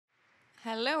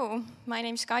Hello, my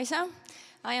name is Kaisa.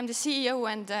 I am the CEO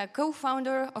and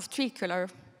co-founder of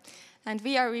 3CULAR. And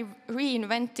we are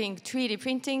reinventing 3D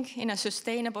printing in a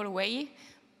sustainable way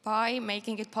by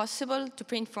making it possible to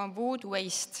print from wood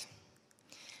waste.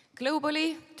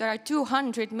 Globally, there are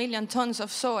 200 million tons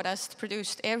of sawdust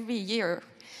produced every year.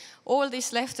 All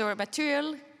this leftover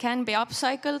material can be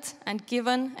upcycled and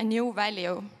given a new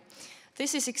value.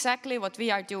 This is exactly what we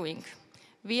are doing.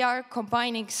 We are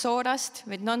combining sawdust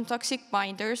with non-toxic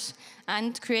binders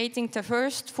and creating the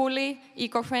first fully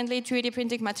eco-friendly 3D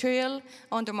printing material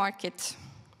on the market.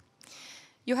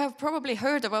 You have probably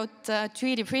heard about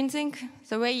 3D printing,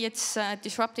 the way it's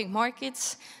disrupting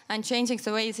markets and changing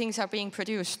the way things are being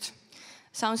produced.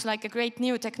 Sounds like a great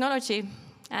new technology,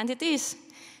 and it is,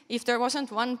 if there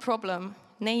wasn't one problem,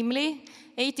 namely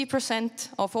 80%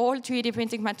 of all 3D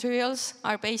printing materials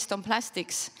are based on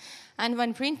plastics. And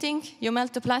when printing, you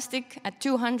melt the plastic at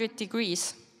 200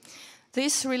 degrees.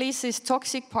 This releases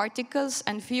toxic particles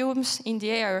and fumes in the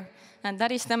air, and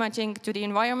that is damaging to the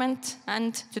environment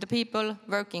and to the people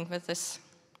working with this.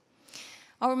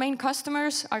 Our main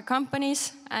customers are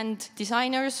companies and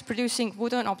designers producing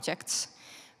wooden objects.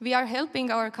 We are helping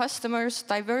our customers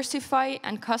diversify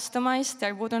and customize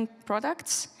their wooden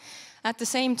products, at the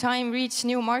same time reach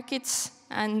new markets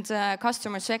and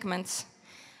customer segments.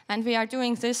 And we are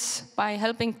doing this by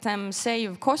helping them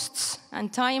save costs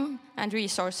and time and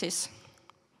resources.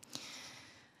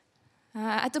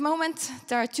 At the moment,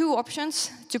 there are two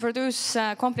options to produce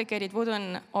complicated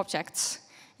wooden objects.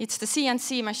 It's the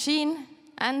CNC machine,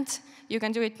 and you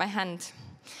can do it by hand.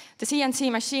 The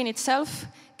CNC machine itself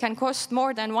can cost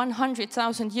more than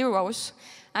 100,000 euros,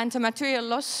 and the material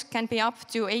loss can be up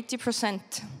to 80%.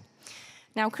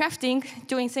 Now, crafting,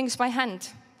 doing things by hand,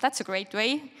 that's a great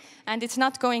way, and it's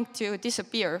not going to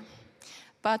disappear.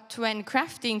 But when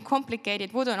crafting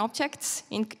complicated wooden objects,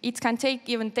 it can take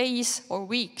even days or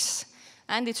weeks,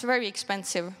 and it's very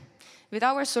expensive. With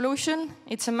our solution,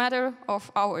 it's a matter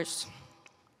of hours.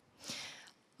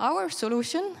 Our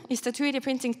solution is the 3D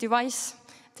printing device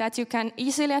that you can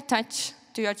easily attach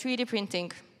to your 3D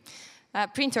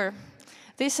printer.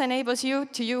 This enables you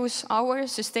to use our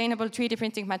sustainable 3D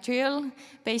printing material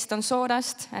based on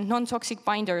sawdust and non-toxic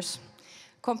binders.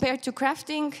 Compared to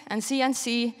crafting and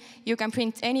CNC, you can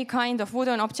print any kind of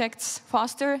wooden objects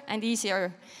faster and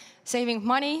easier, saving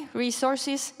money,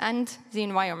 resources, and the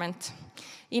environment.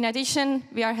 In addition,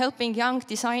 we are helping young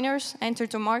designers enter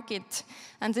the market,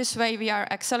 and this way we are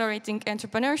accelerating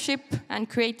entrepreneurship and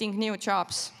creating new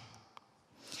jobs.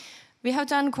 We have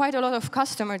done quite a lot of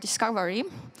customer discovery.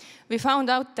 We found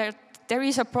out that there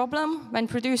is a problem when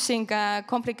producing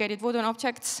complicated wooden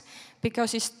objects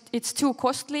because it's too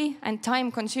costly and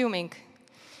time-consuming.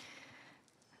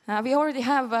 We already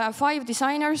have 5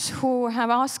 designers who have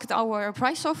asked our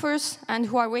price offers and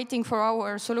who are waiting for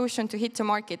our solution to hit the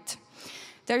market.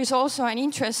 There is also an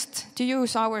interest to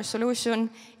use our solution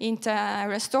in the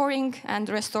repairing and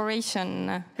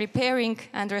restoration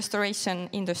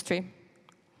industry.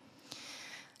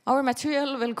 Our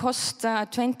material will cost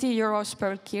 20 euros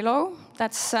per kilo.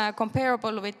 That's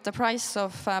comparable with the price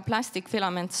of plastic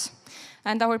filaments.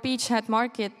 And our beachhead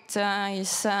market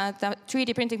is the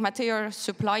 3D printing material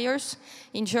suppliers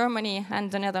in Germany and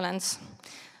the Netherlands.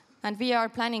 And we are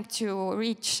planning to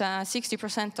reach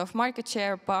 60% of market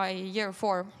share by year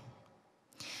 4.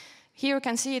 Here you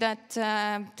can see that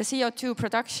the CO2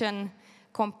 production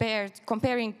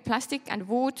comparing plastic and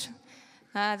wood.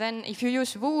 Then if you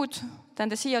use wood, then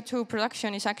the CO2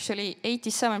 production is actually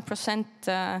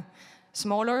 87%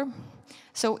 smaller.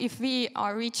 So if we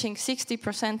are reaching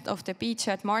 60% of the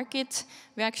beachhead market,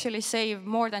 we actually save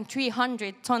more than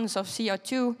 300 tons of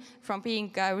CO2 from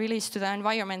being released to the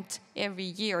environment every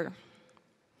year.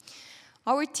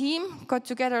 Our team got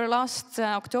together last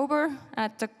October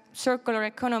at the Circular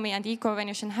Economy and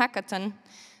Eco-Innovation Hackathon,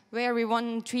 where we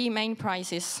won 3 main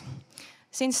prizes.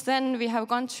 Since then, we have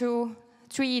gone through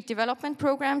 3 development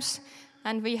programs,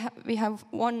 and we have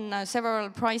won several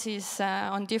prizes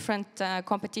on different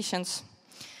competitions.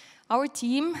 Our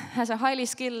team has a highly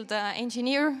skilled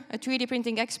engineer, a 3D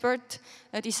printing expert,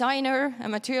 a designer, a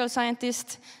material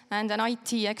scientist, and an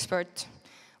IT expert.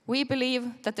 We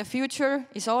believe that the future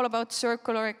is all about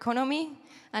circular economy,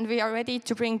 and we are ready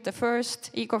to bring the first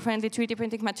eco-friendly 3D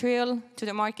printing material to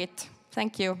the market.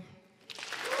 Thank you.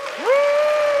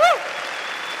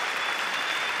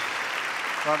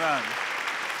 Well done.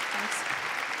 Thanks.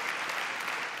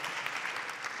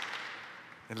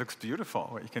 It looks beautiful,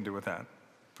 what you can do with that.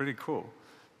 Pretty cool.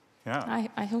 Yeah.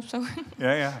 I hope so.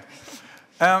 Yeah.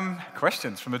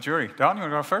 Questions from the jury. Dawn, you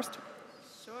want to go first?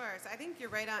 Sure. So I think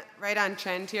you're right on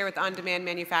trend here with on-demand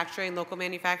manufacturing, local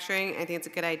manufacturing. I think it's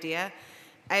a good idea.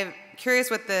 I'm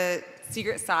curious what the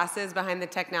secret sauce is behind the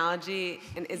technology,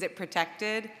 and is it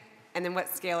protected? And then what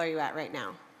scale are you at right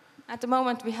now? At the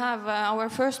moment, we have our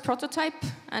first prototype,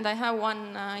 and I have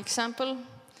one example.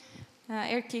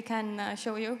 Erkki can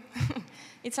show you.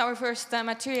 It's our first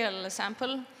material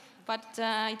sample, but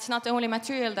it's not only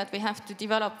material that we have to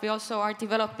develop. We also are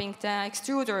developing the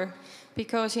extruder,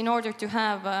 because in order to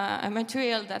have a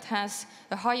material that has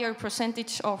a higher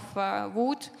percentage of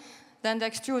wood, then the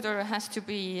extruder has to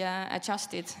be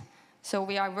adjusted. So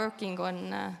we are working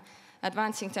on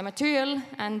advancing the material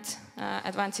and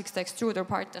advancing the extruder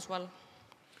part as well.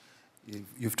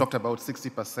 You've talked about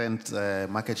 60%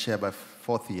 market share by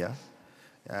fourth year.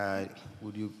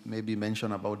 Would you maybe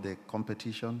mention about the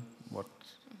competition? What?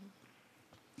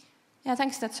 Yeah,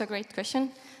 thanks. That's a great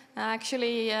question.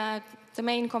 Actually, the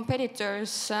main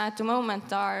competitors at the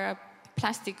moment are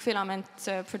plastic filament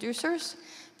producers,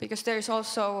 because there is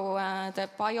also the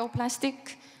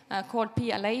bioplastic called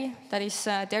PLA that is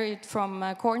derived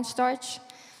from cornstarch.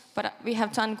 But we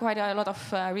have done quite a lot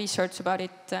of research about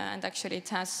it, and actually it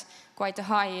has quite a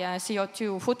high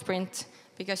CO2 footprint,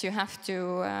 because you have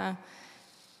to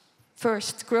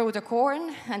first grow the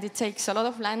corn, and it takes a lot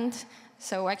of land.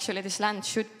 So actually this land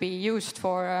should be used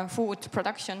for food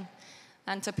production.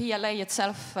 And the PLA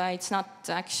itself, it's not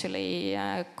actually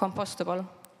compostable.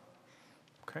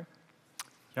 Okay.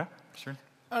 Yeah, sure.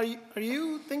 Are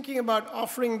you thinking about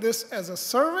offering this as a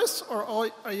service,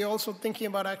 or are you also thinking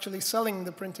about actually selling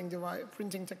the printing device,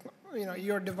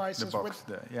 your devices? The box,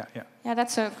 yeah. Yeah,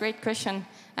 that's a great question.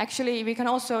 Actually, we can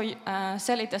also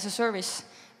sell it as a service,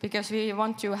 because we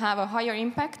want to have a higher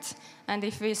impact. And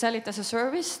if we sell it as a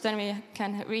service, then we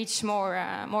can reach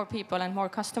more people and more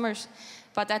customers.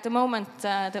 But at the moment,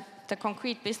 the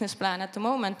concrete business plan at the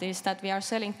moment is that we are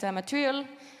selling the material,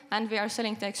 and we are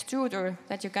selling the extruder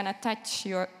that you can attach to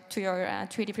your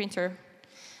 3D printer.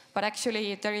 But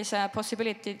actually, there is a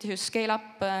possibility to scale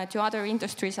up to other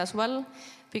industries as well,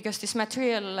 because this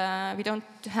material, we don't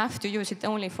have to use it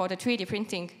only for the 3D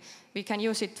printing. We can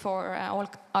use it for all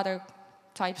other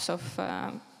types of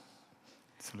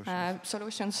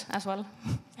solutions as well.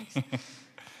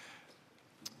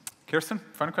 Kirsten,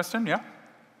 final question, yeah?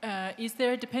 Is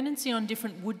there a dependency on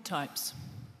different wood types?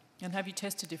 And have you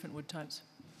tested different wood types?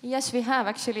 Yes, we have.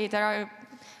 Actually, there are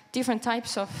different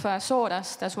types of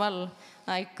sawdust as well.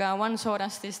 Like one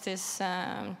sawdust is this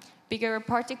bigger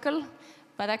particle,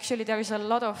 but actually there is a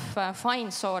lot of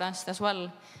fine sawdust as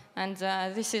well. And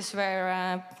this is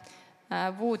where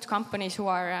wood companies who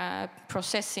are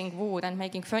processing wood and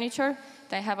making furniture,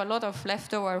 they have a lot of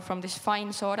leftover from this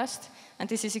fine sawdust. And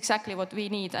this is exactly what we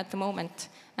need at the moment.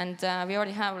 And we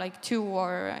already have like 2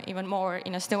 or even more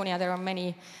in Estonia. There are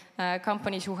many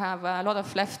companies who have a lot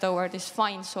of leftover, this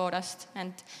fine sawdust,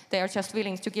 and they are just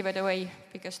willing to give it away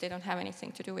because they don't have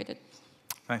anything to do with it.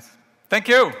 Nice. Thank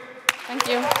you. Thank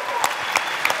you.